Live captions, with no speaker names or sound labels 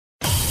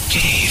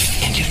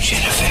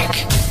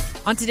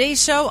On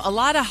today's show, a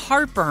lot of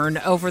heartburn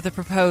over the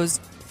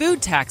proposed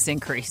food tax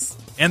increase.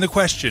 And the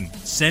question,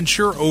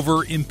 censure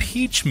over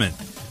impeachment.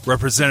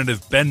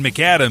 Representative Ben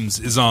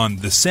McAdams is on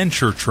the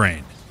censure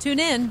train.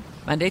 Tune in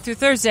Monday through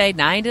Thursday,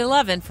 9 to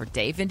 11 for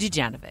Dave and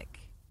Dujanovic.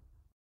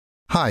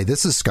 Hi,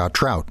 this is Scott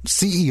Trout,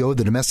 CEO of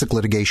the domestic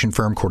litigation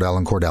firm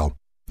Cordell & Cordell.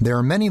 There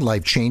are many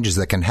life changes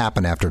that can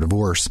happen after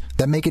divorce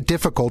that make it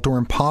difficult or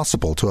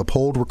impossible to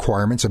uphold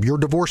requirements of your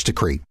divorce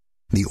decree.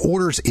 The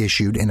orders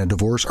issued in a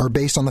divorce are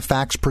based on the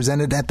facts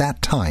presented at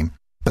that time,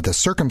 but the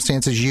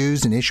circumstances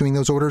used in issuing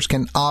those orders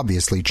can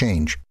obviously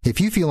change.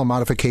 If you feel a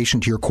modification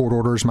to your court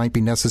orders might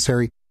be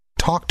necessary,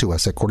 talk to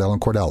us at Cordell &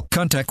 Cordell.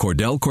 Contact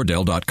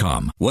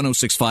CordellCordell.com,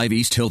 1065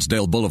 East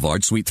Hillsdale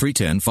Boulevard, Suite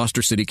 310,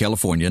 Foster City,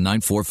 California,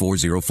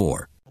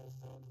 94404.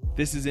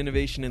 This is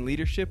Innovation and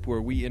Leadership,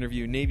 where we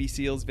interview Navy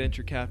SEALs,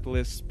 venture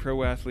capitalists,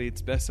 pro athletes,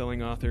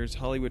 best-selling authors,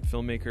 Hollywood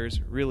filmmakers,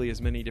 really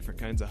as many different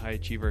kinds of high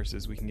achievers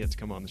as we can get to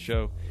come on the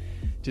show.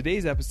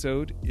 Today's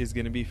episode is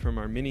going to be from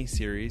our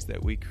mini-series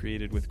that we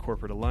created with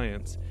Corporate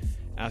Alliance,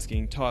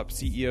 asking top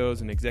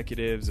CEOs and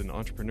executives and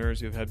entrepreneurs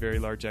who have had very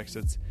large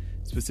exits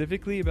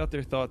specifically about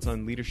their thoughts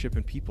on leadership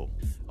and people.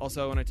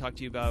 Also, I want to talk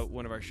to you about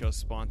one of our show's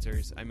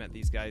sponsors. I met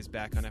these guys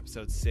back on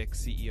episode 6.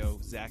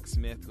 CEO Zach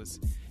Smith was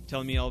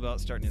telling me all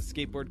about starting a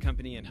skateboard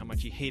company and how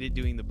much he hated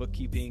doing the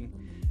bookkeeping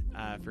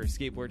for a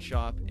skateboard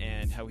shop,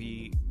 and how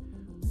he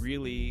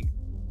really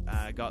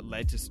got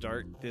led to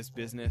start this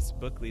business,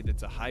 Bookly,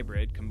 that's a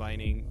hybrid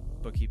combining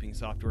bookkeeping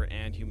software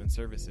and human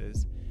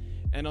services.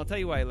 And I'll tell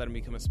you why I let him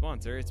become a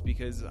sponsor. It's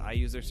because I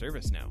use their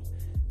service now.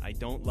 I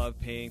don't love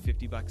paying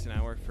 $50 an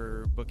hour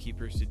for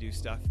bookkeepers to do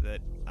stuff that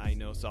I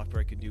know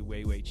software could do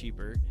way, way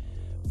cheaper.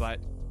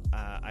 But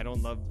I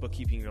don't love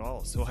bookkeeping at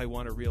all. So I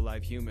want a real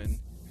live human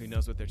who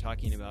knows what they're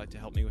talking about to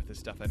help me with the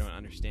stuff I don't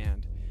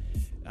understand.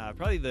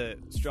 Probably the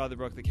straw that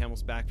broke the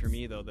camel's back for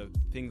me, though, the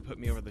thing that put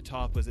me over the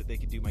top was that they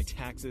could do my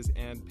taxes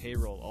and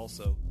payroll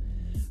also.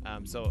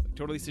 So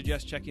totally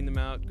suggest checking them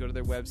out. Go to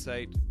their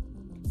website,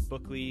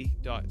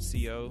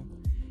 bookly.co,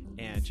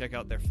 and check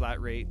out their flat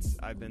rates.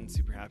 I've been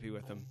super happy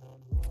with them.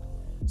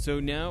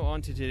 So now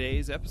on to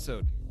today's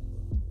episode.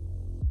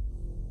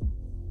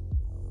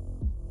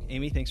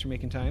 Amy, thanks for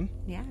making time.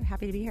 Yeah,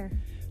 happy to be here.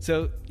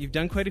 So you've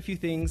done quite a few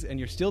things, and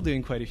you're still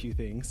doing quite a few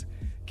things.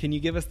 Can you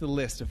give us the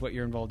list of what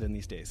you're involved in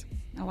these days?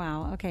 Oh,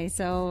 wow. Okay,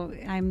 so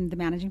I'm the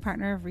managing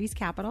partner of Reese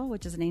Capital,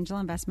 which is an angel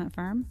investment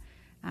firm.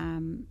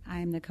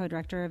 I'm the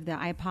co-director of the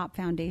IPOP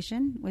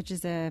Foundation, which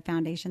is a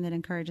foundation that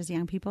encourages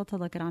young people to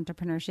look at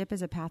entrepreneurship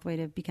as a pathway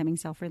to becoming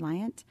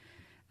self-reliant.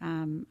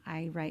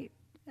 I write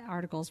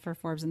articles for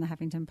Forbes and the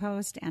Huffington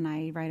Post, and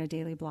I write a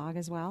daily blog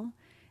as well.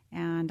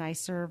 And I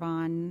serve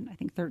on, I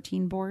think,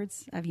 13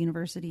 boards of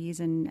universities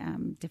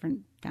and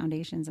different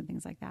foundations and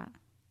things like that.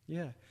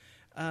 Yeah.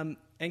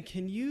 And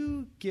can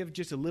you give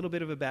just a little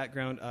bit of a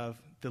background of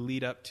the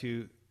lead up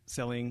to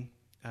selling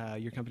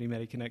your company,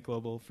 MediConnect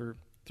Global, for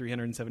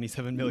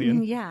 $377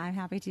 million? Yeah, I'm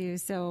happy to.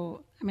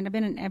 So, I mean,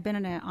 I've been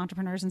an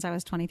entrepreneur since I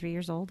was 23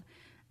 years old,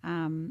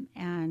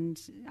 and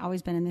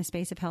always been in the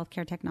space of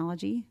healthcare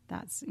technology.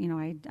 That's,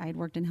 I'd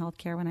worked in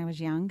healthcare when I was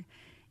young,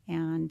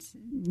 and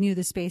knew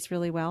the space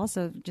really well,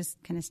 so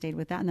just kind of stayed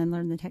with that and then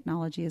learned the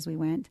technology as we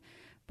went.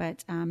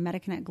 But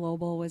MediConnect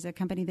Global was a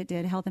company that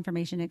did health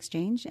information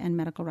exchange and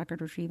medical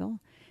record retrieval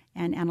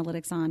and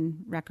analytics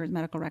on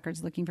medical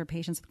records, looking for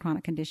patients with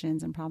chronic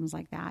conditions and problems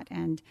like that.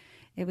 And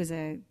it was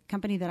a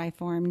company that I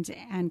formed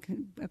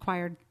and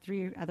acquired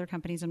 3 other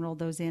companies and rolled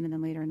those in, and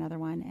then later another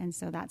one. And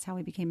so that's how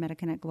we became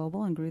MediConnect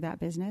Global and grew that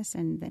business,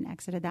 and then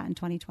exited that in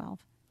 2012.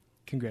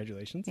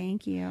 Congratulations.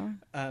 Thank you.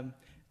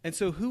 And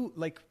so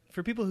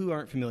for people who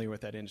aren't familiar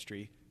with that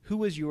industry, who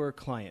was your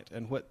client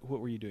and what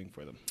were you doing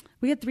for them?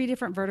 We had 3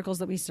 different verticals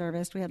that we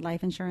serviced. We had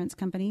life insurance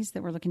companies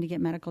that were looking to get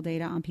medical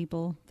data on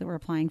people that were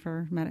applying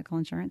for medical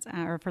insurance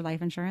or for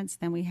life insurance.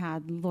 Then we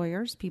had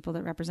lawyers, people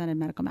that represented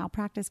medical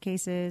malpractice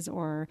cases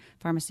or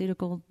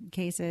pharmaceutical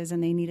cases,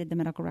 and they needed the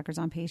medical records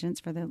on patients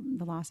for the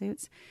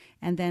lawsuits.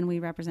 And then we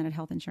represented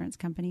health insurance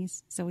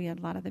companies. So we had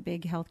a lot of the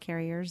big health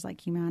carriers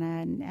like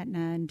Humana and Aetna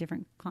and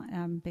different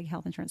big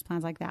health insurance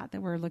plans like that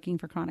were looking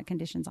for chronic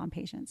conditions on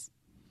patients.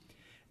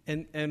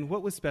 And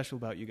what was special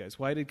about you guys?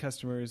 Why did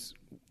customers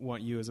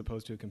want you as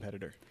opposed to a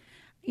competitor?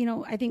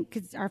 I think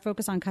 'cause our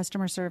focus on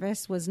customer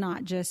service was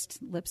not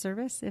just lip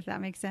service, if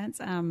that makes sense.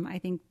 I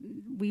think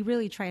we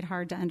really tried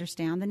hard to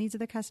understand the needs of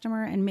the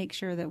customer and make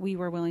sure that we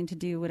were willing to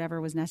do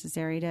whatever was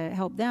necessary to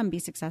help them be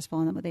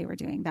successful in what they were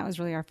doing. That was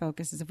really our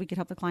focus, is if we could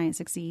help the client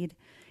succeed,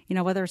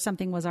 whether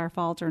something was our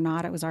fault or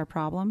not, it was our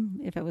problem,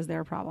 if it was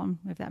their problem,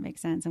 if that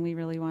makes sense. And we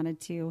really wanted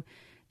to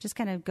just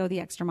kind of go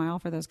the extra mile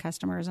for those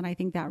customers. And I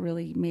think that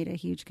really made a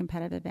huge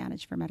competitive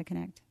advantage for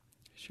MediConnect.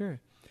 Sure.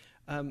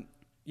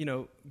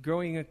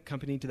 Growing a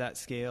company to that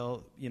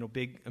scale,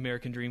 big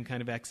American dream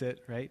kind of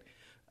exit, right?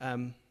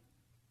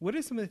 What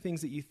are some of the things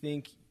that you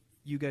think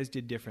you guys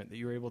did different, that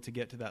you were able to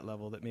get to that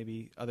level that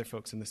maybe other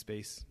folks in the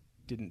space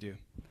didn't do?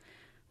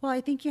 Well, I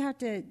think you have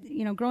to,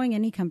 growing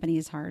any company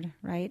is hard,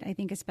 right? I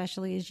think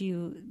especially as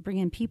you bring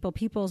in people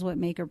is what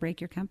make or break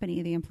your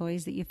company, the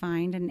employees that you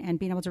find and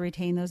being able to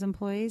retain those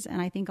employees.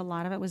 And I think a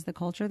lot of it was the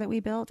culture that we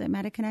built at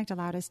MetaConnect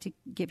allowed us to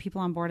get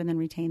people on board and then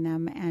retain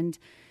them. And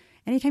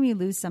anytime you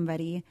lose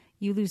somebody,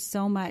 you lose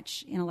so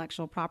much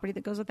intellectual property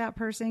that goes with that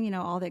person,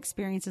 all the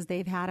experiences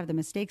they've had of the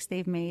mistakes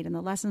they've made and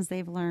the lessons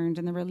they've learned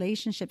and the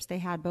relationships they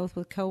had both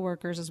with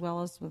coworkers as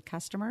well as with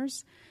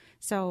customers.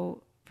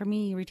 So for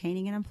me,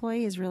 retaining an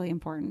employee is really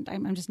important.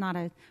 I'm just not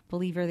a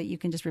believer that you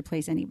can just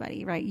replace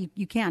anybody, right?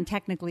 You can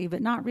technically,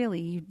 but not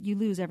really. You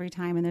lose every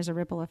time, and there's a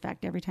ripple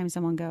effect every time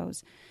someone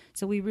goes.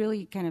 So we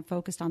really kind of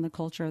focused on the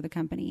culture of the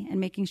company and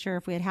making sure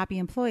if we had happy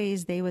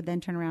employees, they would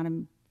then turn around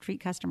and treat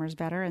customers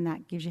better, and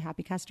that gives you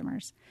happy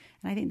customers.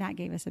 And I think that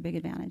gave us a big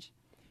advantage.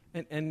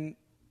 And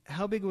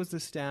how big was the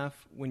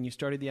staff when you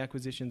started the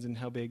acquisitions, and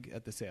how big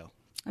at the sale?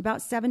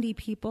 About 70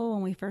 people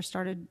when we first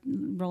started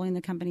rolling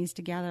the companies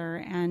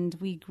together, and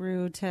we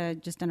grew to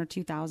just under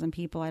 2,000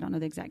 people. I don't know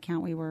the exact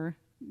count we were,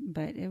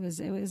 but it was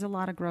a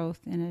lot of growth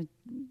in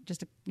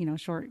just a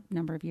short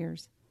number of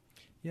years.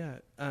 Yeah.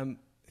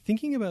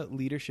 Thinking about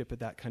leadership at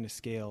that kind of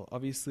scale,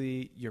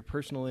 obviously your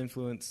personal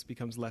influence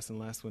becomes less and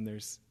less when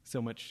there's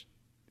so much,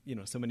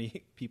 so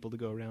many people to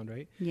go around,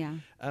 right? Yeah.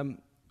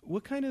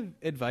 What kind of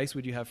advice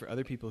would you have for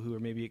other people who are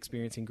maybe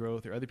experiencing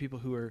growth, or other people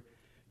who are,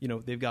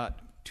 they've got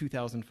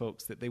 2,000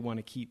 folks that they want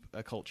to keep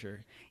a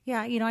culture?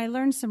 Yeah, I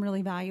learned some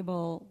really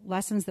valuable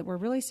lessons that were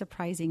really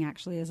surprising,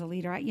 actually, as a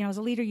leader. As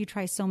a leader, you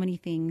try so many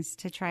things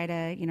to try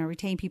to,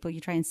 retain people.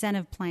 You try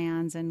incentive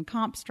plans and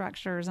comp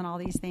structures and all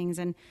these things.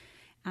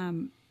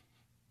 And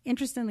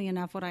interestingly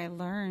enough, what I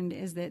learned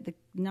is that the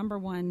number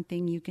one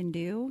thing you can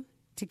do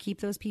to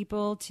keep those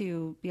people,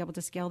 to be able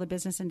to scale the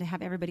business and to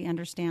have everybody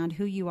understand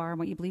who you are and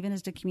what you believe in,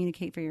 is to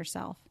communicate for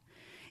yourself.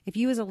 If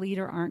you as a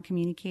leader aren't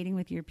communicating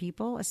with your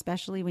people,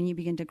 especially when you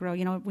begin to grow,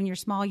 when you're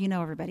small,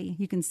 everybody.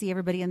 You can see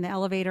everybody in the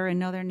elevator and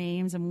know their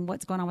names and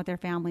what's going on with their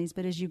families.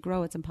 But as you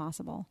grow, it's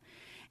impossible.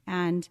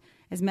 And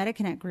as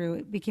MetaConnect grew,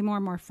 it became more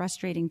and more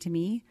frustrating to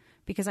me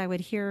because I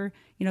would hear,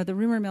 the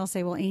rumor mill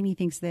say, well, Amy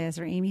thinks this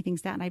or Amy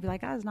thinks that. And I'd be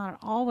like, that's not at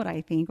all what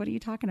I think. What are you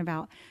talking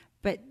about?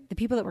 But the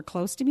people that were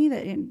close to me,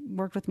 that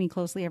worked with me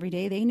closely every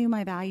day, they knew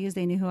my values.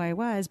 They knew who I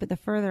was. But the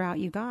further out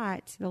you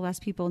got, the less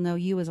people know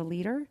you as a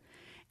leader.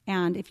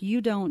 And if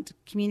you don't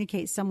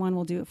communicate, someone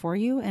will do it for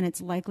you, and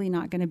it's likely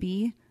not going to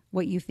be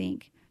what you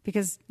think.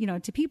 Because,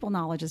 to people,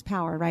 knowledge is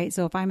power, right?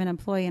 So if I'm an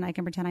employee and I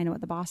can pretend I know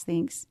what the boss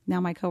thinks, now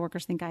my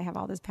coworkers think I have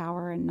all this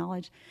power and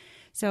knowledge.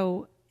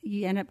 So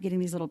you end up getting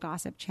these little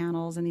gossip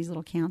channels and these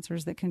little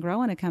cancers that can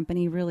grow in a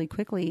company really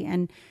quickly.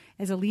 And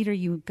as a leader,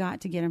 you've got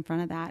to get in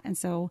front of that. And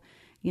so,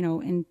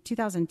 in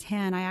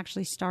 2010, I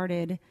actually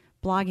started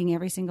blogging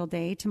every single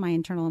day to my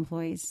internal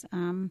employees.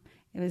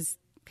 It was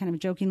kind of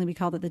jokingly, we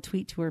called it the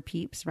tweet tour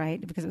peeps,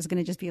 right? Because it was going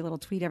to just be a little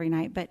tweet every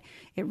night. But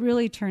it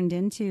really turned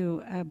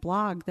into a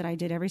blog that I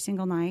did every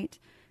single night.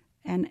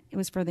 And it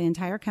was for the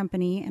entire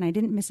company. And I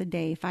didn't miss a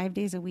day, 5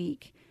 days a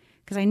week.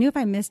 Because I knew if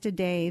I missed a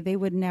day, they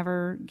would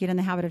never get in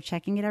the habit of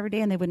checking it every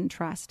day and they wouldn't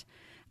trust.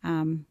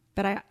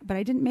 But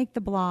I didn't make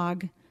the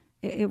blog.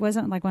 It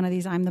wasn't like one of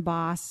these, I'm the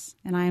boss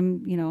and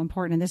I'm,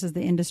 important and this is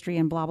the industry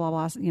and blah, blah,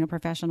 blah,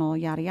 professional,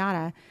 yada,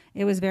 yada.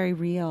 It was very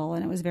real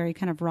and it was very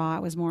kind of raw.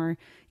 It was more,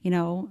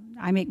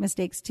 I make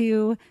mistakes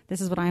too.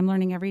 This is what I'm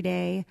learning every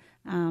day.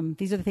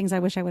 These are the things I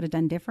wish I would have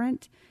done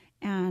different.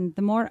 And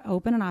the more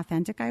open and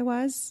authentic I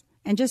was,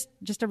 and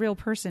just a real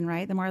person,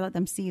 right? The more I let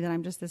them see that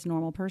I'm just this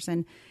normal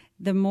person,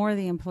 the more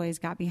the employees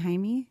got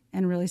behind me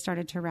and really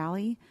started to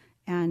rally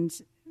and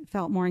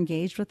felt more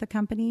engaged with the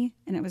company.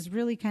 And it was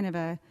really kind of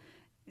a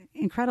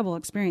incredible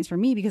experience for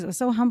me because it was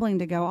so humbling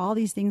to go, all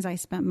these things I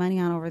spent money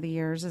on over the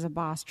years as a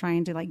boss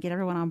trying to get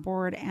everyone on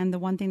board. And the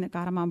one thing that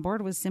got them on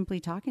board was simply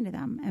talking to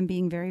them and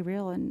being very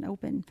real and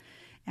open.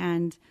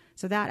 And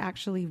so that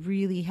actually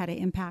really had an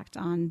impact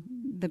on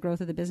the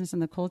growth of the business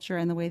and the culture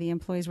and the way the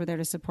employees were there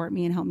to support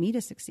me and help me to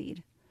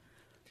succeed.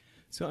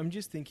 So I'm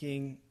just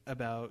thinking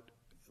about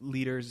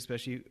leaders,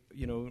 especially,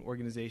 an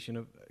organization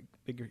of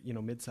bigger,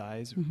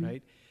 mid-size, mm-hmm.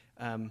 right?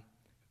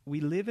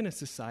 We live in a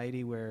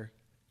society where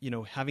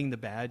having the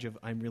badge of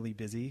I'm really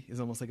busy is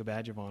almost like a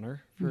badge of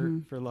honor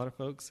for a lot of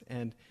folks.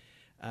 And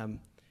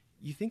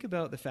you think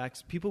about the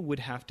facts, people would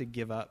have to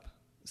give up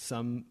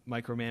some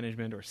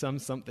micromanagement or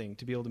something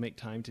to be able to make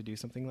time to do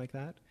something like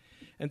that.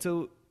 And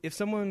so if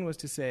someone was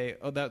to say,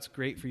 oh, that's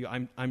great for you,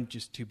 I'm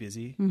just too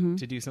busy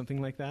to do something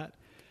like that,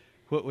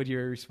 what would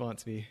your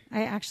response be?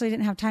 I actually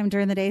didn't have time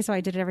during the day, so I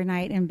did it every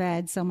night in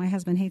bed. So my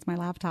husband hates my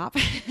laptop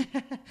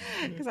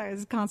because I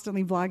was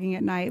constantly blogging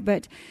at night.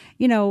 But,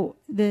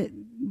 the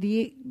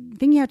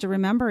thing you have to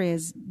remember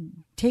is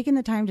taking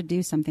the time to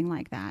do something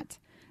like that.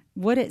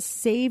 What it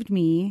saved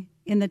me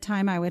in the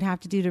time I would have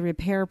to do to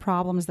repair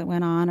problems that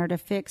went on or to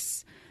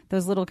fix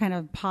those little kind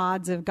of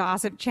pods of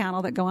gossip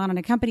channel that go on in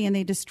a company and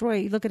they destroy.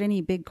 You look at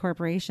any big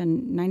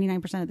corporation,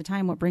 99% of the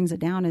time what brings it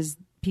down is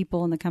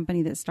people in the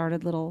company that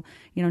started little,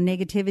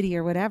 negativity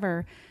or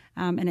whatever,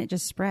 and it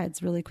just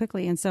spreads really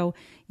quickly. And so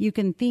you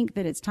can think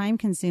that it's time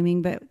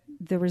consuming, but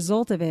the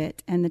result of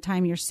it and the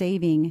time you're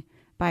saving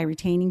by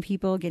retaining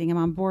people, getting them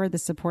on board, the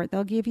support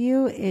they'll give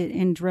you, it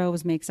in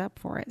droves makes up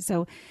for it.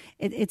 So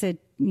it's a,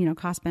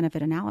 cost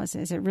benefit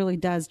analysis. It really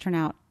does turn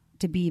out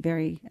to be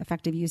very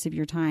effective use of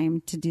your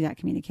time to do that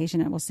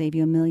communication. It will save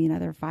you a million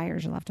other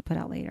fires you'll have to put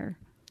out later.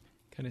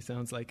 Kind of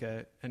sounds like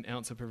an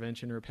ounce of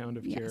prevention or a pound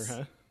of cure,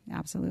 huh?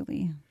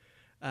 Absolutely.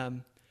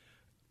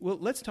 Well,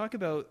 let's talk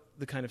about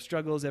the kind of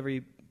struggles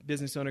every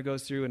business owner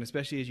goes through, and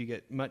especially as you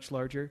get much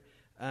larger.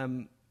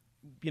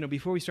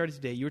 Before we started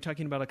today, you were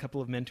talking about a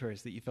couple of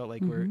mentors that you felt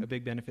like were a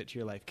big benefit to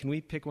your life. Can we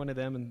pick one of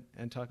them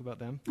and talk about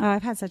them? Oh,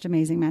 I've had such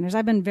amazing mentors.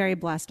 I've been very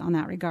blessed on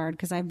that regard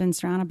because I've been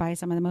surrounded by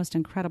some of the most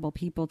incredible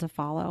people to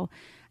follow.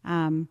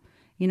 When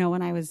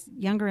I was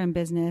younger in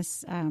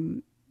business,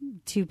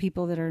 two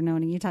people that are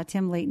known in Utah,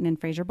 Tim Layton and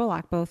Fraser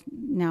Bullock, both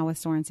now with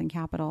Sorensen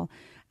Capital,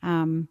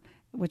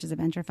 which is a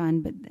venture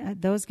fund. But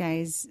those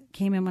guys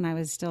came in when I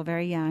was still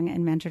very young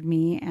and mentored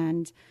me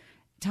and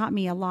taught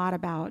me a lot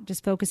about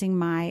just focusing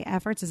my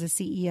efforts as a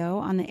CEO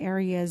on the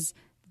areas,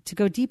 to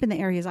go deep in the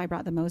areas I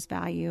brought the most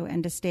value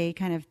and to stay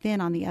kind of thin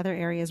on the other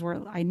areas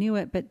where I knew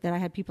it, but that I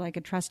had people I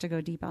could trust to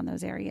go deep on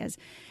those areas.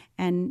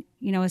 And,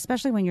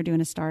 especially when you're doing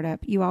a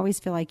startup, you always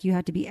feel like you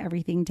have to be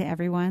everything to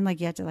everyone.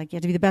 You have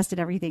to be the best at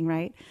everything.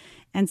 Right.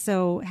 And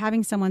so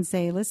having someone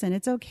say, listen,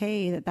 it's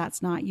okay that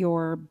that's not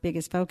your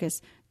biggest focus.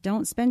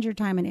 Don't spend your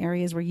time in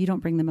areas where you don't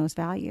bring the most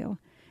value.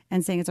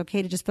 And saying it's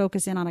okay to just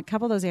focus in on a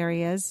couple of those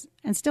areas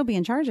and still be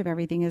in charge of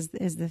everything as the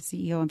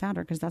CEO and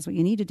founder, because that's what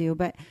you need to do.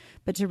 But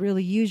to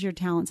really use your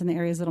talents in the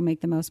areas that'll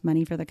make the most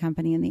money for the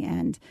company in the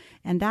end.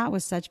 And that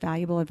was such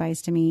valuable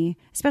advice to me,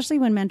 especially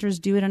when mentors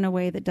do it in a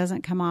way that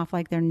doesn't come off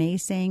like they're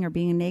naysaying or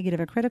being negative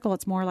or critical.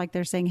 It's more like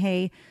they're saying,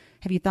 hey,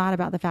 have you thought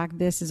about the fact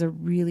this is a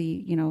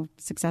really,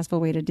 successful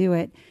way to do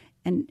it?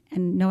 And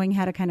knowing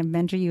how to kind of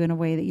mentor you in a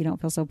way that you don't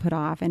feel so put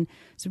off. And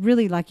it's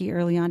really lucky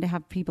early on to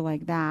have people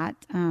like that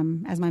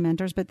as my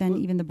mentors. But then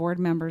even the board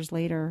members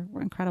later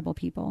were incredible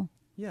people.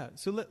 Yeah.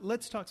 So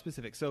let's talk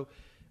specifics. So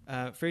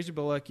Fraser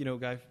Bullock,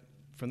 guy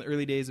from the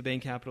early days of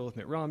Bain Capital with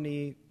Mitt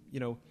Romney,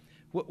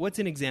 what's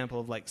an example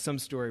of some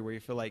story where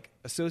you feel like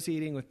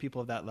associating with people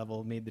of that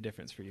level made the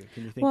difference for you?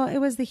 Can you think? Well, it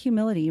was the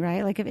humility,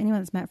 right? If anyone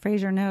that's met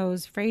Fraser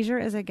knows, Fraser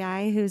is a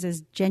guy who's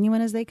as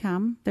genuine as they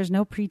come. There's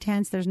no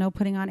pretense. There's no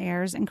putting on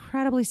airs.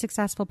 Incredibly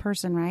successful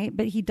person, right?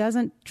 But he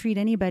doesn't treat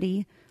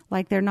anybody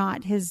like they're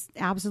not his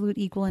absolute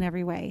equal in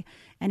every way.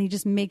 And he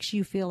just makes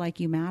you feel like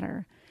you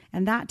matter.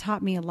 And that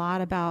taught me a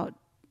lot about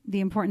the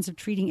importance of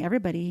treating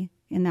everybody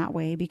in that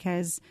way,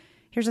 because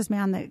here's this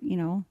man that,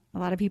 a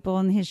lot of people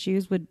in his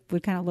shoes would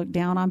kind of look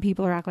down on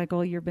people or act like,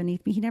 oh, you're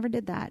beneath me. He never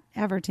did that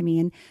ever to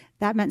me. And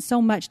that meant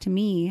so much to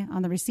me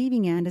on the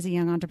receiving end as a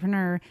young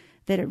entrepreneur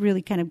that it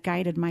really kind of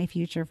guided my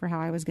future for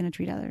how I was going to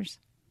treat others.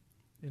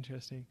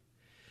 Interesting.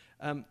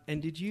 And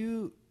did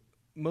you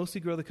mostly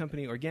grow the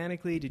company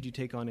organically? Did you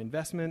take on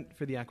investment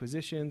for the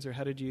acquisitions, or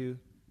how did you?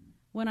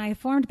 When I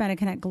formed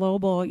MetaConnect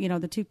Global,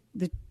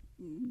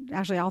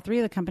 actually all three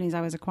of the companies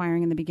I was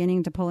acquiring in the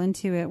beginning to pull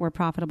into it were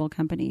profitable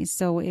companies.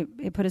 So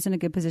it put us in a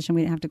good position.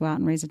 We didn't have to go out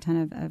and raise a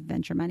ton of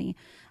venture money.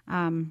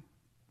 And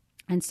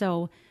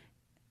so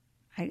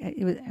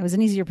it was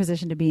an easier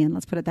position to be in,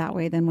 let's put it that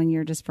way, than when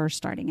you're just first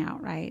starting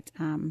out, right?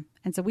 And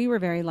so we were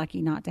very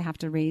lucky not to have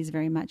to raise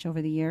very much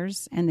over the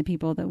years. And the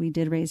people that we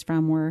did raise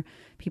from were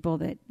people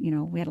that,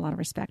 we had a lot of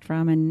respect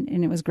from. And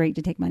it was great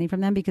to take money from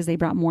them because they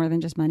brought more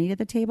than just money to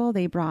the table.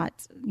 They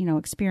brought,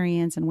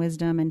 experience and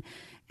wisdom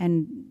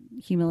and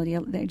humility.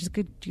 They're just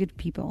good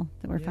people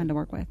that were fun to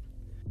work with.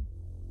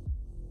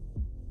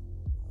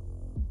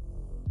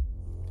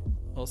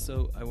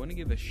 Also, I want to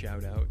give a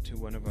shout out to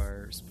one of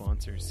our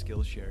sponsors,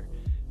 Skillshare.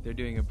 They're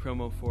doing a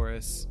promo for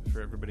us.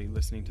 For everybody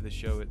listening to the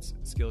show, it's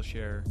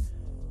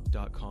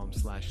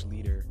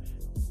Skillshare.com/leader,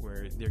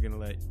 where they're going to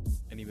let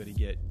anybody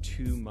get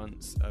 2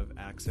 months of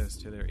access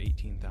to their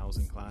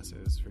 18,000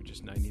 classes for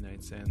just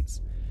 99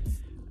 cents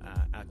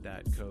at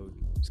that code,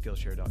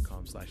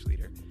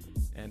 Skillshare.com/leader.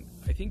 And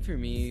I think for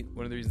me,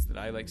 one of the reasons that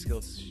I like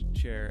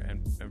Skillshare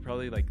and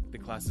probably the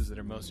classes that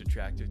are most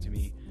attractive to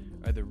me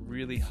are the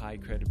really high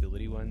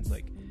credibility ones.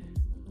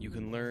 You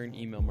can learn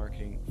email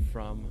marketing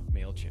from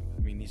MailChimp.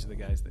 I mean, these are the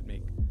guys that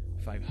make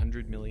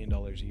 $500 million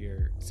a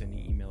year sending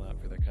email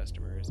out for their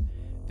customers.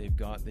 They've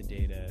got the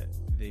data.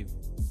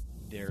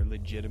 They're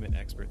legitimate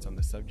experts on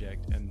the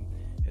subject. And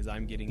as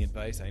I'm getting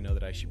advice, I know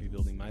that I should be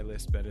building my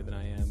list better than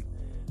I am.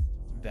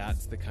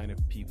 That's the kind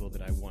of people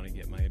that I want to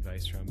get my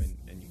advice from,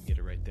 and you can get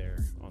it right there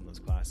on those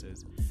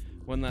classes.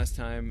 One last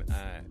time,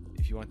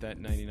 if you want that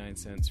 99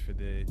 cents for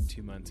the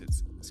 2 months,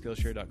 it's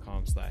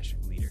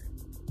Skillshare.com/leader.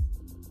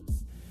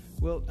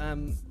 Well, I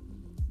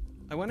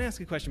want to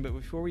ask a question, but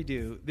before we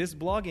do, this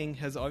blogging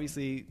has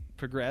obviously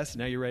progressed.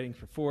 Now you're writing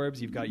for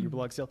Forbes. You've got your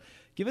blog still.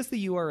 Give us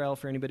the URL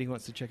for anybody who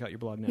wants to check out your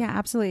blog now. Yeah,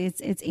 absolutely.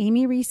 It's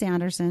Amy Rees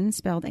Anderson,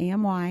 spelled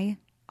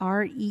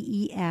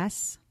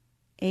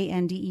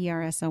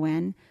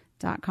AmyReesanderson.com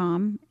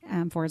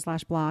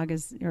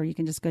 /blog or you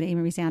can just go to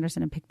Amy Rees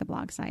Anderson and pick the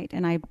blog site.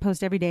 And I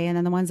post every day. And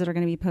then the ones that are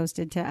going to be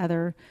posted to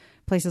other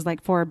places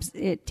like Forbes,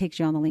 it takes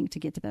you on the link to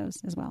get to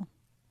those as well.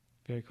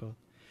 Very cool.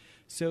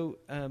 So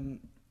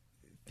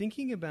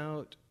thinking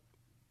about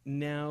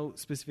now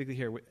specifically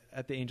here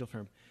at the Angel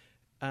Firm,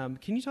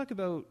 can you talk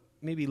about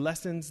maybe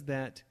lessons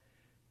that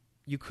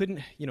you couldn't,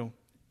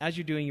 as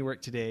you're doing your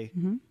work today,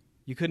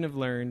 you couldn't have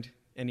learned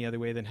any other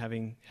way than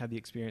having had the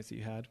experience that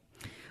you had?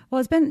 Well,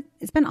 it's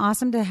been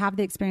awesome to have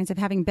the experience of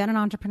having been an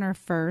entrepreneur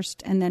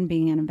first and then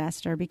being an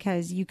investor,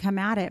 because you come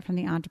at it from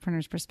the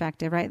entrepreneur's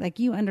perspective, right? Like,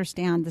 you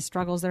understand the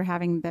struggles they're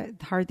having, the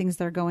hard things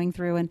they're going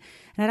through. And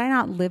had I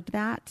not lived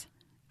that,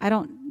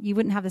 you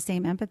wouldn't have the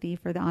same empathy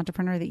for the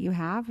entrepreneur that you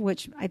have,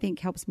 which I think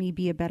helps me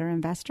be a better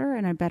investor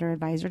and a better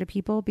advisor to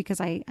people,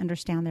 because I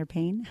understand their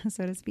pain,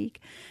 so to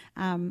speak.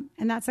 And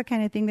that's the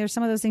kind of thing. There's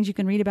some of those things you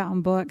can read about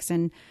in books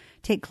and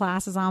take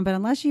classes on, but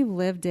unless you've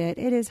lived it,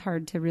 it is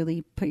hard to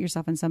really put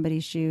yourself in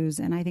somebody's shoes.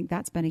 And I think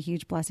that's been a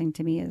huge blessing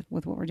to me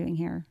with what we're doing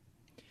here.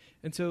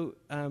 And so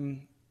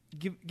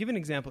give an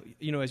example.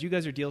 As you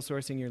guys are deal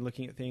sourcing, you're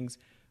looking at things.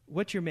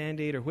 What's your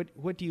mandate, or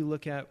what do you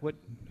look at?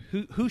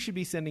 Who should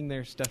be sending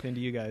their stuff into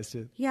you guys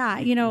to?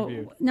 Yeah,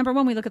 number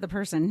one, we look at the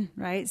person,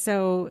 right?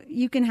 So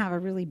you can have a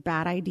really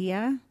bad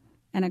idea,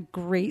 and a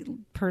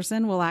great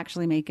person will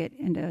actually make it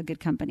into a good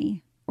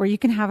company. Or you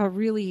can have a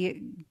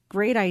really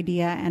great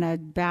idea and a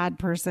bad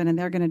person, and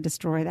they're going to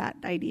destroy that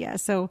idea.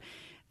 So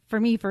for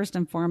me, first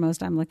and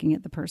foremost, I'm looking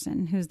at the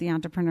person who's the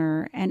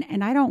entrepreneur.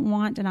 And I don't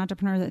want an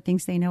entrepreneur that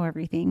thinks they know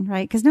everything,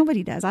 right? Because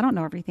nobody does. I don't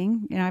know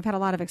everything. I've had a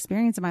lot of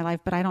experience in my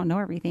life, but I don't know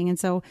everything. And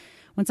so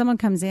when someone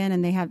comes in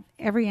and they have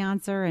every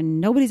answer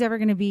and nobody's ever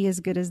going to be as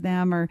good as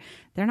them, or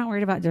they're not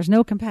worried about, there's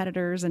no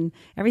competitors and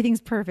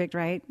everything's perfect,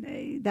 right?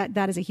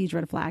 That is a huge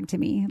red flag to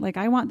me. Like,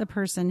 I want the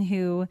person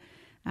who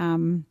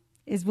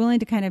is willing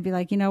to kind of be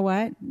like, you know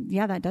what?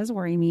 Yeah, that does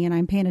worry me, and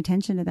I'm paying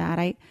attention to that.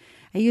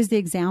 I use the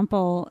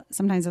example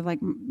sometimes of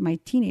like my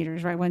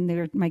teenagers, right?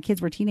 When my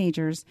kids were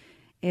teenagers,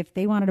 if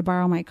they wanted to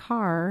borrow my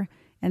car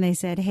and they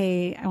said,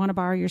 hey, I want to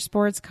borrow your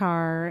sports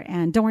car,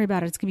 and don't worry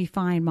about it, it's going to be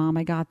fine, Mom,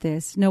 I got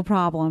this, no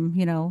problem,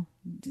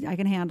 I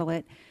can handle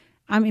it.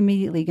 I'm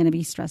immediately going to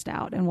be stressed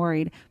out and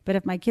worried. But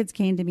if my kids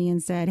came to me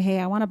and said, hey,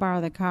 I want to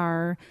borrow the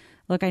car,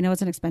 look, I know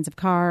it's an expensive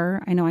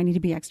car. I know I need to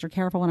be extra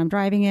careful when I'm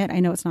driving it. I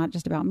know it's not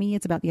just about me.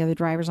 It's about the other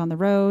drivers on the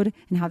road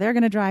and how they're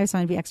going to drive. So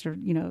I'm going to be extra,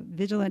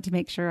 vigilant to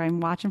make sure I'm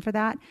watching for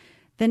that.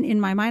 Then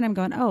in my mind, I'm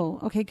going, oh,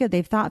 okay, good.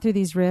 They've thought through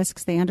these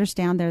risks. They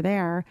understand they're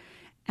there.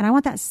 And I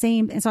want that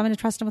same, and so I'm going to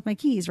trust them with my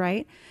keys,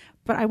 right?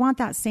 But I want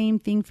that same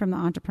thing from the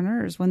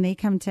entrepreneurs. When they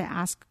come to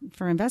ask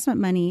for investment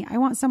money, I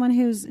want someone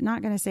who's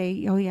not going to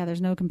say, oh yeah,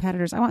 there's no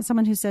competitors. I want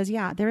someone who says,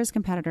 yeah, there is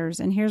competitors,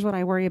 and here's what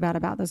I worry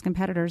about those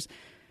competitors.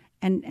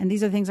 And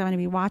these are the things I'm going to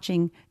be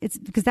watching. It's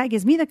because that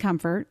gives me the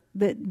comfort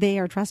that they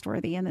are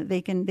trustworthy and that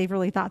they've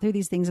really thought through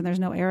these things, and there's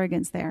no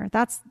arrogance there.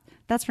 That's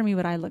for me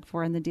what I look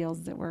for in the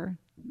deals that we're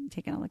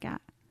taking a look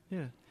at.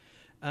 Yeah.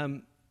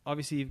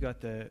 Obviously, you've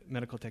got the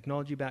medical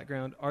technology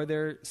background. Are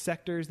there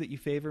sectors that you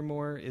favor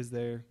more? Is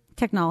there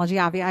technology?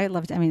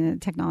 Obviously,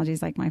 technology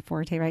is like my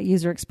forte, right?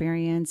 User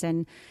experience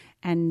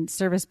and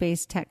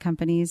service-based tech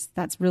companies.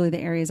 That's really the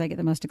areas I get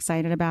the most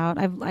excited about.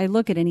 I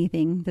look at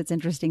anything that's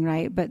interesting,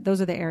 right? But those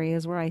are the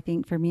areas where I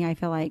think, for me, I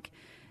feel like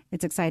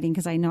it's exciting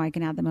because I know I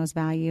can add the most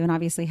value. And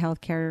obviously,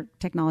 healthcare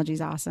technology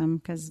is awesome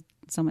because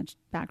so much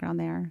background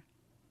there.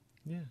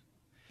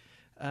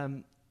 Yeah.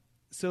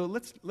 So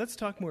let's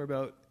talk more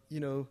about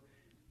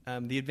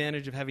the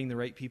advantage of having the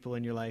right people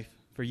in your life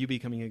for you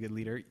becoming a good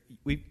leader.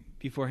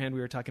 Beforehand, we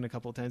were talking a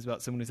couple of times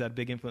about someone who's had a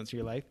big influence in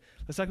your life.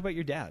 Let's talk about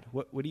your dad.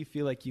 What do you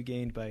feel like you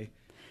gained by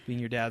being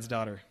your dad's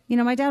daughter?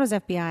 My dad was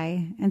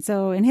FBI. And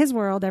so in his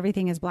world,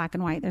 everything is black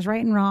and white. There's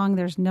right and wrong.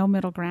 There's no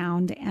middle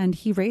ground. And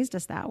he raised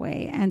us that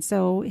way. And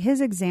so his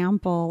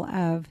example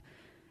of,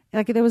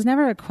 there was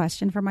never a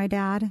question for my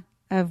dad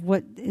of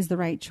what is the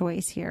right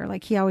choice here.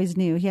 Like, he always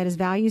knew. He had his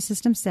value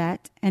system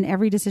set, and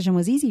every decision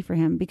was easy for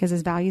him because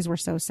his values were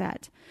so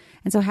set.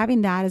 And so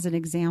having that as an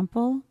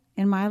example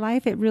in my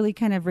life, it really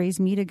kind of raised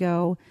me to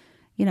go,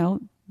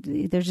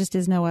 there just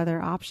is no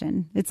other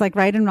option. It's like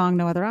right and wrong,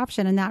 no other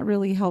option. And that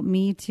really helped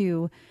me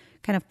to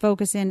kind of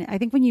focus in. I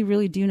think when you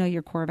really do know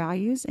your core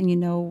values and you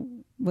know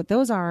what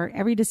those are,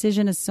 every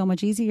decision is so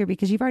much easier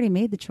because you've already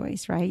made the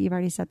choice, right? You've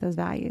already set those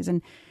values.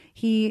 And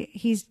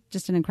he's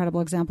just an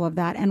incredible example of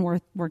that and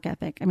work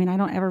ethic. I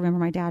don't ever remember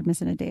my dad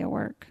missing a day of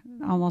work.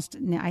 Almost,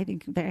 I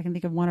think that I can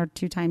think of one or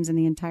two times in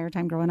the entire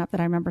time growing up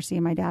that I remember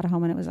seeing my dad at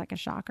home, and it was like a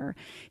shocker.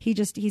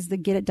 He's the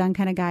get it done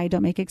kind of guy.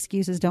 Don't make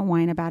excuses. Don't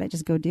whine about it.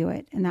 Just go do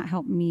it. And that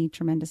helped me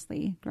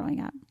tremendously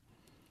growing up.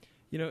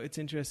 It's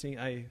interesting.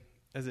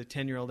 As a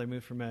 10-year-old, I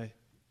moved from a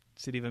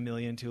city of 1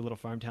 million to a little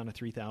farm town of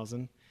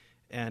 3,000,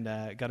 and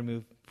got to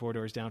move 4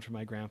 doors down from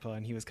my grandpa,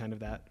 and he was kind of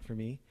that for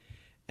me.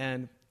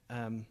 And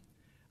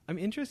I'm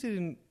interested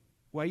in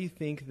why you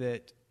think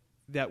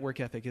that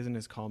work ethic isn't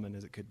as common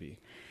as it could be.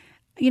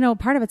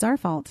 Part of it's our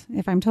fault,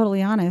 if I'm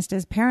totally honest.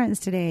 As parents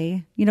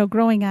today,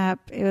 growing up,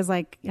 it was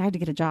like I had to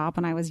get a job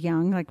when I was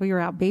young. Like, we were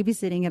out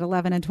babysitting at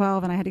 11 and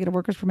 12, and I had to get a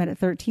worker's permit at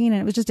 13.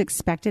 And it was just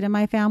expected in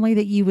my family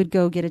that you would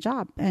go get a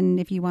job. And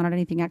if you wanted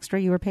anything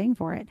extra, you were paying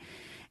for it.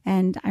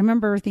 And I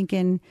remember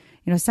thinking,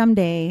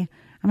 someday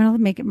I'm going to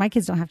make it, my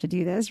kids don't have to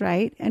do this.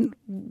 Right. And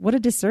what a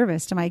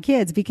disservice to my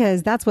kids,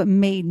 because that's what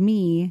made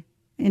me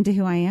into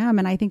who I am.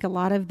 And I think a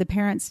lot of the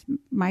parents,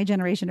 my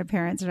generation of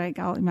parents, right,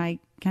 all my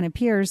kind of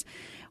peers,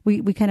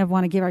 we kind of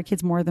want to give our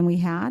kids more than we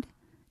had,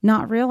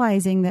 not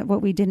realizing that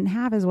what we didn't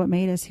have is what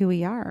made us who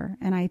we are.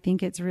 And I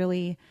think it's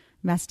really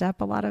messed up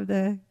a lot of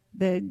the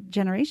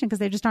generation, because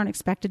they just aren't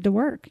expected to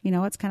work. You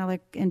know, it's kind of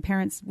like, in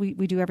parents, we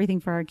do everything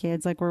for our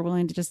kids. Like, we're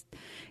willing to just,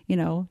 you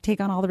know, take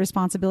on all the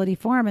responsibility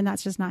for them. And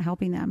that's just not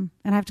helping them.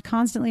 And I have to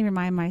constantly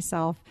remind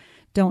myself,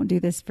 don't do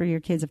this for your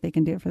kids if they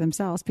can do it for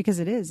themselves, because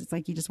it's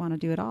like, you just want to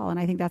do it all. And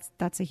I think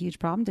that's a huge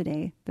problem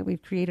today that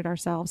we've created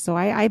ourselves. So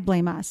I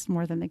blame us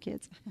more than the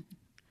kids.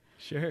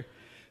 Sure.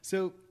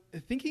 So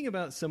thinking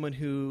about someone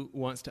who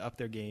wants to up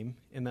their game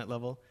in that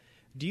level,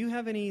 do you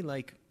have any,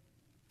 like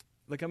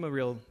I'm a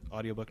real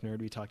audiobook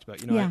nerd. We talked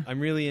about, Yeah. I'm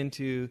really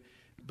into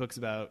books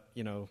about,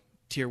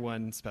 tier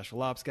 1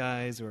 special ops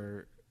guys,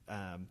 or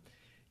I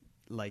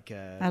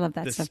love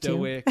that the stuff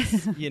Stoics,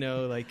 too.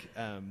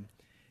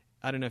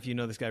 I don't know if you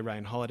know this guy,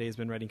 Ryan Holiday, has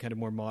been writing kind of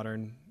more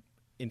modern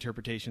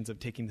interpretations of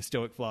taking the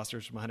Stoic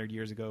philosophers from 100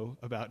 years ago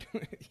about,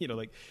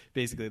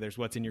 basically there's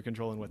what's in your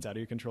control and what's out of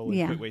your control,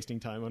 and quit wasting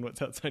time on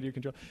what's outside your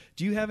control.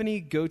 Do you have any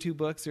go-to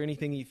books or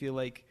anything you feel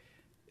like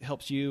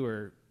helps you,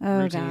 or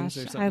routines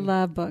or something? I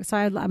love books. So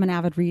I'm an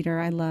avid reader.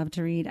 I love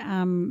to read.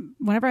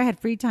 Whenever I had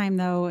free time,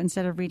 though,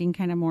 instead of reading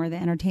kind of more the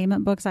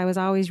entertainment books, I was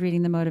always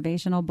reading the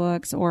motivational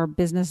books or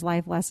business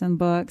life lesson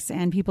books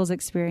and people's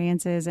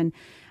experiences. And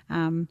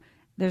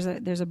there's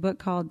a book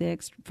called The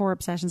 4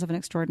 Obsessions of an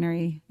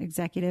Extraordinary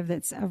Executive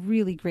that's a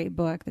really great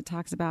book that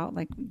talks about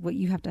like what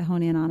you have to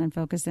hone in on and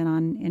focus in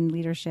on in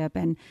leadership.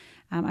 And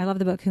I love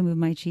the book Who Moved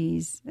My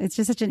Cheese. It's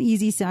just such an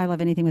easy, I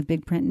love anything with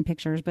big print and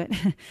pictures, but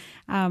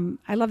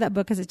I love that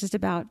book because it's just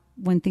about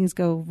when things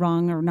go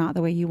wrong or not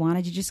the way you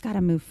wanted, you just got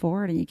to move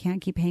forward, and you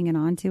can't keep hanging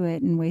on to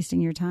it and wasting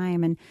your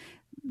time. And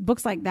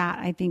books like that,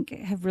 I think,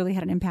 have really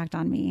had an impact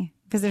on me,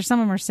 because there's some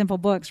of them are simple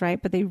books, right?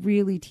 But they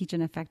really teach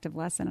an effective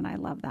lesson, and I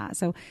love that.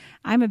 So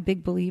I'm a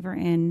big believer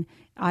in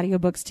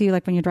audiobooks too,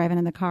 like when you're driving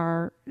in the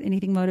car,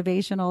 anything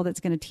motivational that's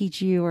going to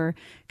teach you or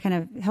kind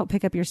of help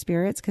pick up your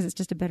spirits, because it's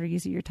just a better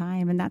use of your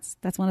time. And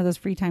that's one of those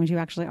free times you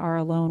actually are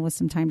alone with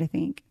some time to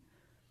think.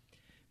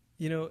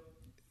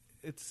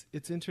 It's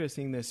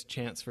interesting, this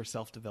chance for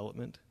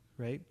self-development,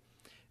 right?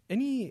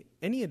 Any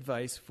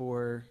advice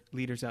for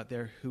leaders out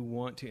there who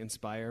want to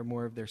inspire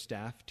more of their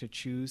staff to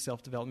choose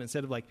self-development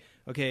instead of like,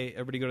 okay,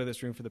 everybody go to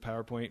this room for the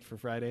PowerPoint for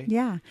Friday?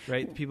 Yeah.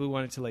 Right? People who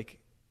wanted to like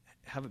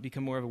have it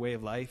become more of a way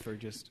of life, or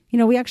just...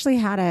 We actually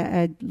had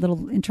a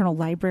little internal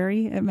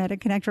library at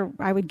MetaConnect where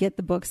I would get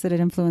the books that had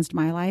influenced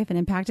my life and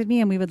impacted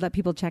me, and we would let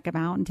people check them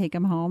out and take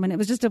them home. And it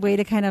was just a way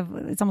to kind of,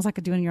 it's almost like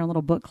doing your own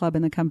little book club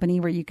in the company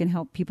where you can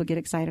help people get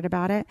excited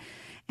about it.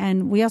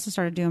 And we also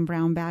started doing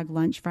brown bag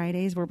lunch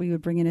Fridays where we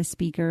would bring in a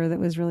speaker that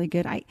was really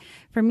good.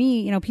 For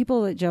me,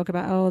 people that joke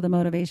about, oh, the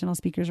motivational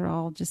speakers are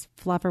all just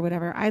fluff or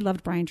whatever. I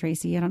loved Brian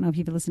Tracy. I don't know if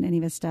you've listened to any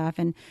of his stuff,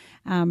 and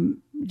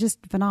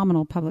just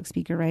phenomenal public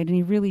speaker, right? And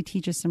he really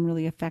teaches some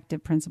really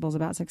effective principles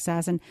about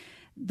success. And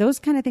those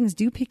kind of things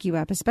do pick you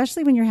up,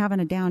 especially when you're having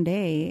a down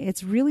day.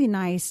 It's really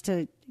nice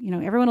to,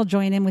 everyone will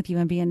join in with you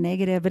and be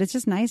negative, but it's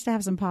just nice to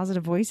have some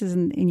positive voices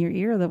in your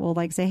ear that will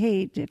like say,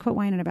 hey, quit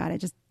whining about it.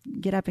 Just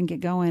get up and get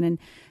going. And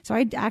so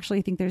I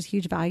actually think there's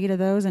huge value to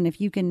those. And if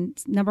you can,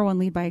 number one,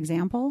 lead by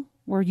example,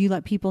 where you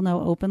let people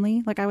know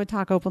openly, like I would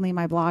talk openly in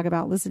my blog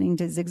about listening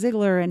to Zig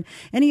Ziglar and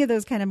any of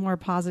those kind of more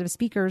positive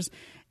speakers.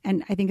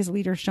 And I think as a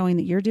leader, showing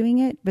that you're doing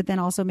it, but then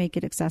also make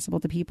it accessible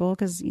to people,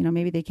 because,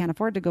 maybe they can't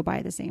afford to go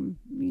buy the same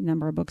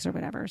number of books or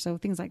whatever. So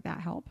things like that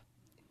help.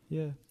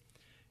 Yeah.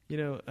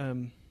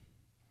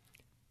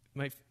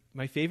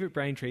 My favorite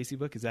Brian Tracy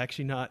book is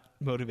actually not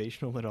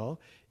motivational at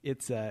all.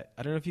 It's, I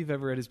don't know if you've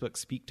ever read his book,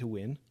 Speak to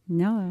Win.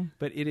 No.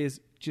 But it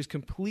is just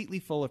completely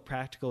full of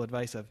practical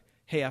advice of,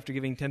 hey, after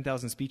giving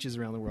 10,000 speeches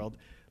around the world,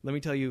 let me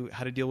tell you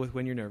how to deal with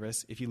when you're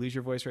nervous, if you lose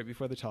your voice right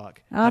before the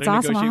talk, how to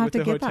negotiate I'll have with to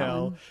the get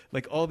hotel,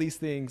 like all these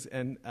things.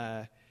 And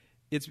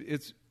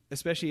it's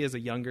especially as a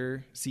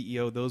younger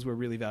CEO, those were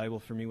really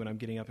valuable for me when I'm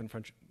getting up in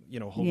front, a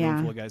whole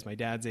room full of guys my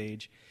dad's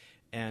age,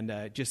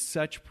 and just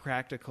such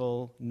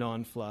practical,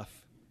 non-fluff.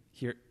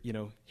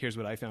 Here's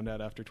what I found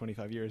out after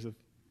 25 years of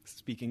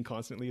speaking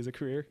constantly as a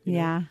career.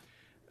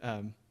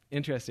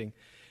 Interesting.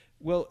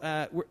 Well,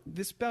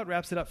 this about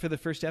wraps it up for the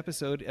first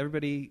episode.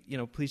 Everybody,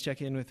 please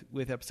check in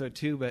with episode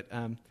 2. But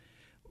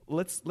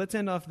let's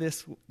end off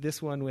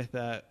this one with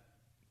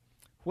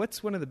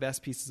what's one of the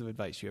best pieces of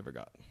advice you ever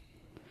got?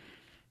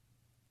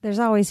 There's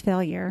always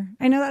failure.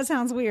 I know that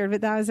sounds weird,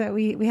 but that was that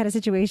we had a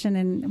situation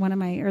in one of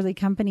my early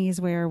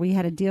companies where we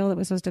had a deal that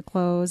was supposed to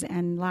close,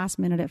 and last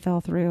minute it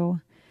fell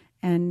through.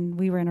 And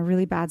we were in a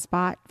really bad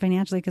spot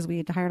financially because we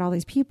had hired all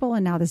these people,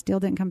 and now this deal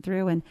didn't come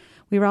through. And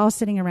we were all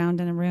sitting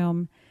around in a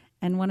room,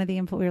 and one of the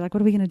employees, we were like,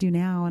 what are we going to do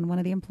now? And one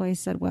of the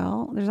employees said,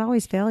 well, there's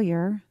always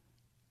failure.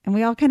 And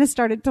we all kind of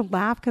started to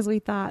laugh because we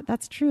thought,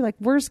 that's true. Like,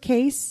 worst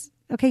case,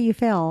 okay, you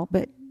fail,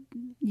 but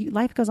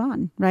life goes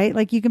on, right?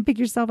 Like, you can pick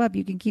yourself up,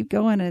 you can keep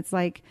going. And it's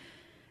like,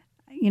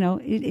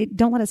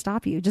 don't let it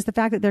stop you. Just the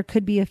fact that there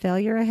could be a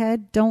failure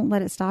ahead, don't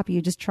let it stop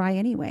you. Just try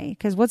anyway.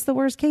 Because what's the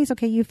worst case?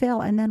 Okay, you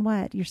fail, and then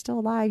what? You're still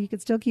alive. You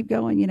could still keep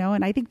going,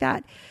 And I think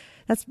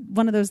that's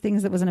one of those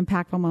things that was an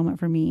impactful moment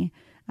for me.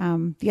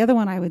 The other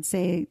one I would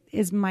say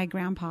is my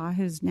grandpa,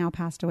 who's now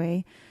passed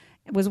away,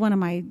 was one of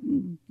my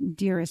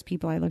dearest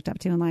people I looked up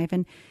to in life.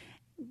 And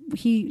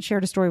he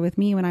shared a story with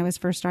me when I was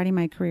first starting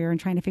my career and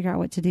trying to figure out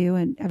what to do,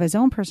 and of his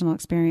own personal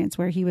experience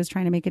where he was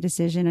trying to make a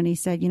decision. And he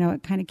said,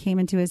 it kind of came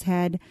into his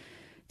head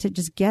to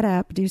just get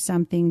up, do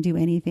something, do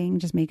anything,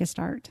 just make a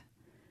start.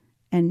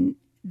 And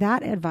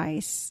that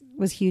advice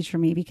was huge for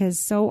me, because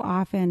so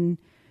often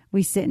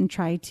we sit and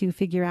try to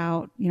figure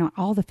out,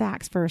 all the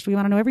facts first. We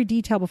want to know every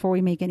detail before we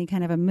make any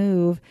kind of a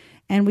move.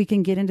 And we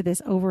can get into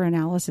this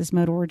over-analysis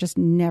mode where we're just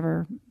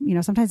never,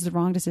 sometimes the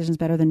wrong decision is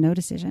better than no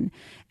decision.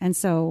 And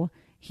so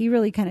he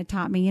really kind of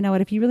taught me,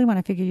 if you really want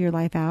to figure your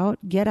life out,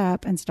 get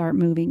up and start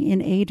moving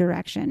in a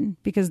direction,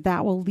 because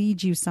that will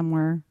lead you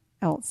somewhere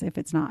else if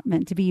it's not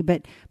meant to be.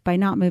 But by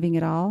not moving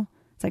at all,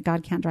 it's like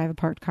God can't drive a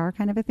parked car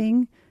kind of a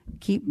thing.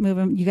 Keep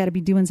moving. You got to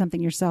be doing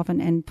something yourself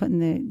and putting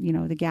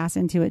the gas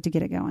into it to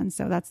get it going.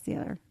 So that's the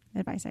other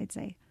advice I'd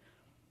say.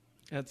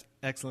 That's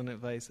excellent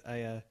advice.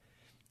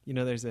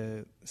 There's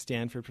a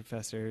Stanford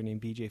professor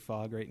named BJ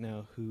Fogg right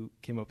now who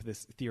came up with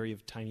this theory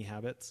of tiny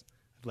habits.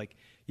 Like,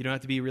 you don't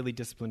have to be a really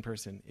disciplined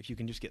person if you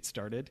can just get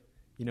started,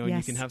 and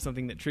you can have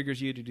something that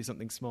triggers you to do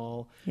something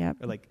small. Yep.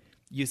 Or like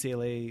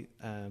UCLA.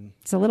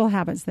 It's the little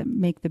habits that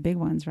make the big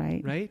ones,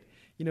 right? Right.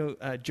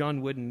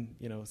 John Wooden,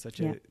 such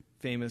a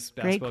famous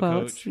Great basketball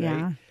quotes, coach,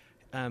 right?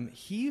 Yeah.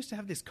 He used to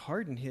have this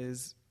card in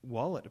his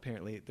wallet,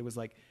 apparently. There was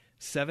like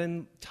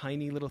 7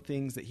 tiny little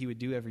things that he would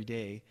do every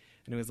day.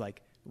 And it was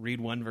like,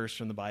 read one verse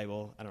from the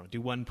Bible. I don't know,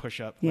 do one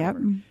push-up. Yep.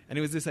 Whatever. And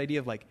it was this idea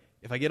of like,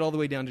 if I get all the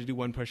way down to do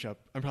one push-up,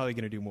 I'm probably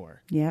going to do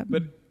more. Yep.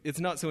 But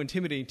it's not so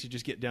intimidating to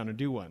just get down and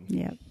do one.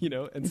 Yep.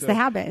 And it's the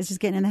habit. It's just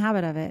getting in the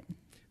habit of it.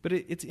 But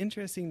it's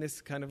interesting,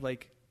 this kind of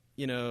like,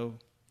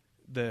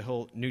 the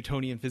whole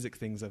Newtonian physics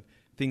things of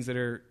things that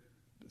are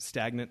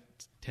stagnant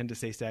tend to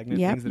stay stagnant.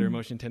 Yep. Things that are in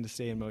motion tend to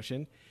stay in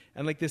motion.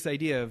 And like this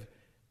idea of,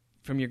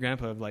 from your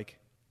grandpa, of like,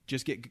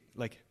 just get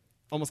like,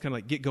 almost kind of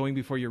like get going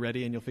before you're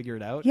ready and you'll figure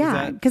it out.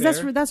 Yeah. Because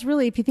that's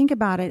really, if you think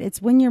about it, it's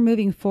when you're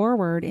moving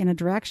forward in a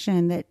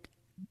direction that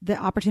the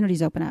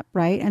opportunities open up.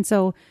 Right. And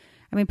so,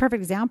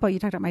 perfect example, you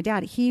talked about my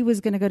dad. He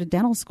was going to go to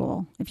dental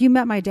school. If you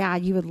met my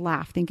dad, you would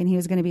laugh thinking he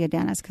was going to be a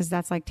dentist, because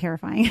that's like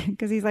terrifying,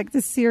 because he's like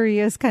the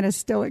serious kind of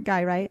stoic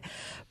guy, right?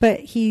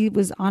 But he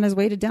was on his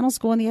way to dental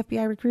school and the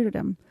FBI recruited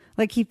him.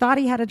 Like, he thought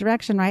he had a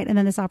direction, right? And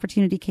then this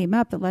opportunity came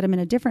up that led him in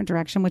a different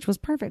direction, which was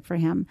perfect for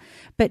him.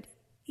 But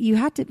you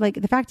had to,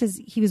 like, the fact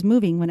is he was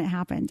moving when it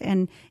happened.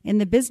 And in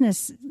the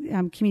business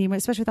community,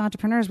 especially with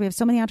entrepreneurs, we have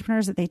so many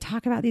entrepreneurs that they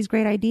talk about these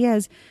great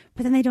ideas,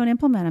 but then they don't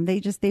implement them.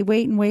 They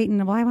wait and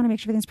well, I want to make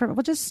sure everything's perfect.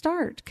 Well, just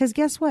start. Because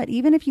guess what?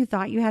 Even if you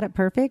thought you had it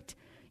perfect,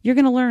 you're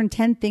going to learn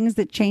 10 things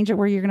that change it,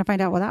 where you're going to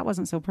find out, well, that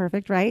wasn't so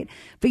perfect, right?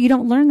 But you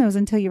don't learn those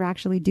until you're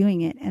actually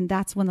doing it. And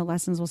that's when the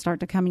lessons will start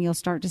to come, and you'll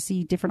start to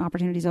see different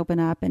opportunities open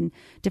up and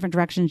different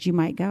directions you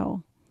might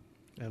go.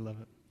 I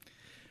love it.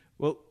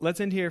 Well, let's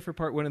end here for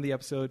part 1 of the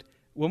episode.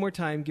 One more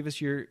time, give us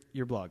your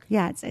blog.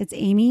 Yeah, it's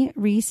Amy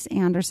Rees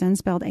Anderson,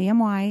 spelled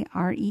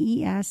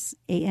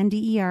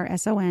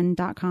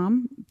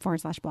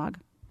AMYREESANDERSON.com/blog.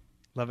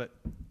 Love it.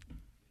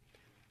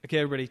 Okay,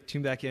 everybody,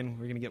 tune back in.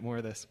 We're going to get more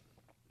of this.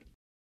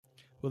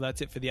 Well,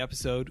 that's it for the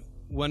episode.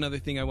 One other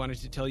thing I wanted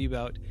to tell you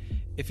about.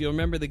 If you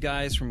remember the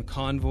guys from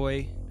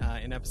Convoy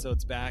in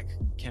episodes back,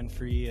 Ken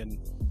Free and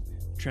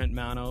Trent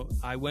Mano,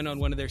 I went on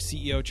one of their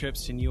CEO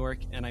trips to New York,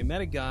 and I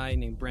met a guy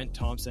named Brent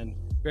Thompson.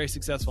 Very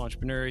successful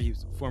entrepreneur. He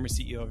was former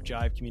CEO of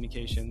Jive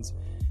Communications,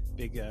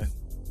 big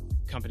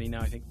company now,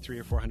 I think $300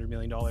 or $400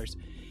 million.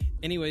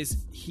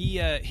 Anyways,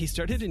 he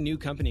started a new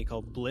company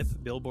called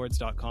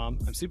blipbillboards.com.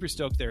 I'm super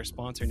stoked they're a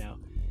sponsor now.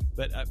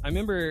 But I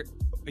remember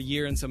a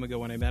year and some ago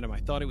when I met him, I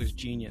thought it was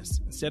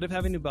genius. Instead of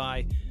having to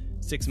buy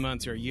 6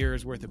 months or a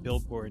year's worth of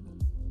billboard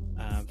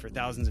for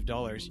thousands of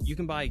dollars, you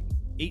can buy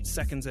 8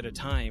 seconds at a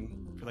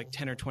time for like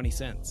 10 or 20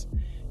 cents.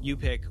 You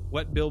pick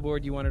what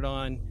billboard you want it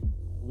on,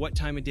 what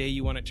time of day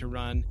you want it to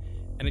run,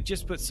 and it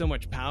just puts so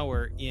much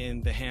power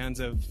in the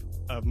hands of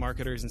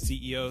marketers and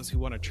CEOs who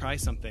want to try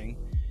something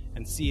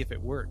and see if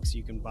it works.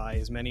 You can buy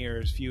as many or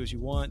as few as you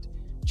want,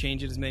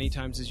 change it as many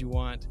times as you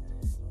want.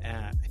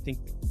 I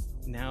think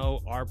now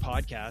our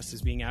podcast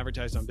is being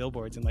advertised on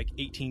billboards in like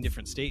 18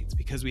 different states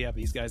because we have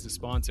these guys as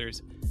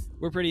sponsors.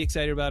 We're pretty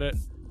excited about it.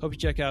 Hope you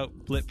check out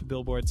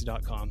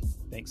blipbillboards.com.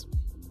 Thanks.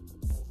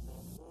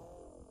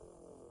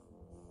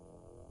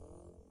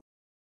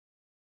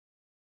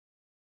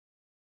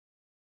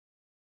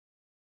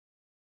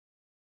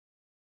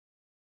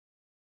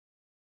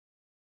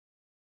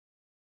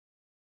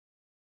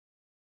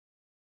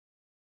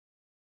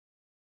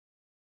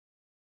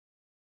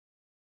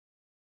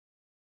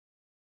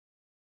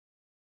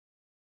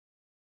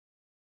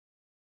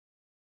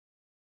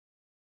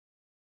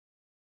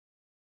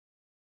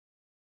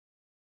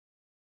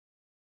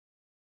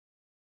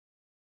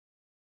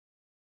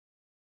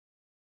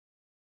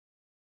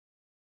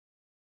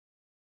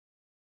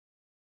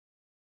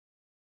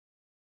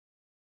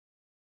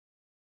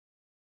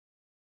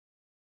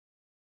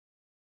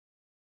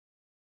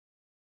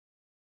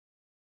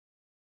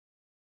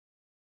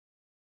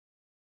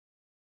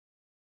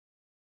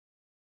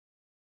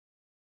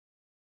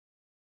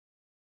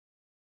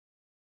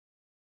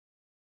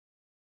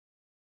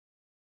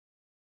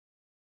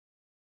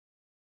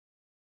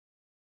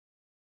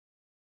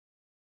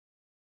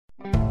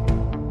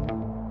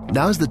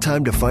 Now's the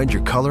time to find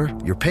your color,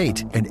 your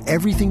paint, and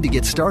everything to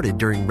get started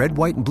during Red,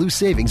 White, and Blue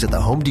savings at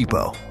the Home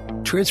Depot.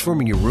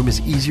 Transforming your room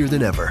is easier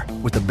than ever.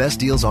 With the best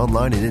deals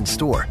online and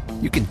in-store,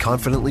 you can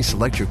confidently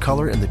select your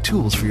color and the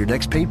tools for your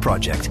next paint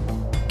project.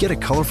 Get a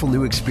colorful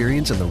new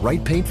experience and the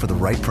right paint for the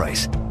right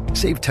price.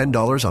 Save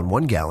 $10 on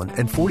 1 gallon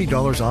and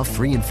 $40 off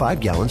 3 and 5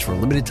 gallons for a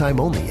limited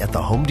time only at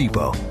the Home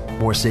Depot.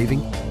 More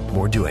saving,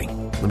 more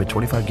doing. Limit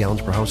 25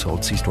 gallons per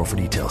household. See store for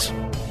details.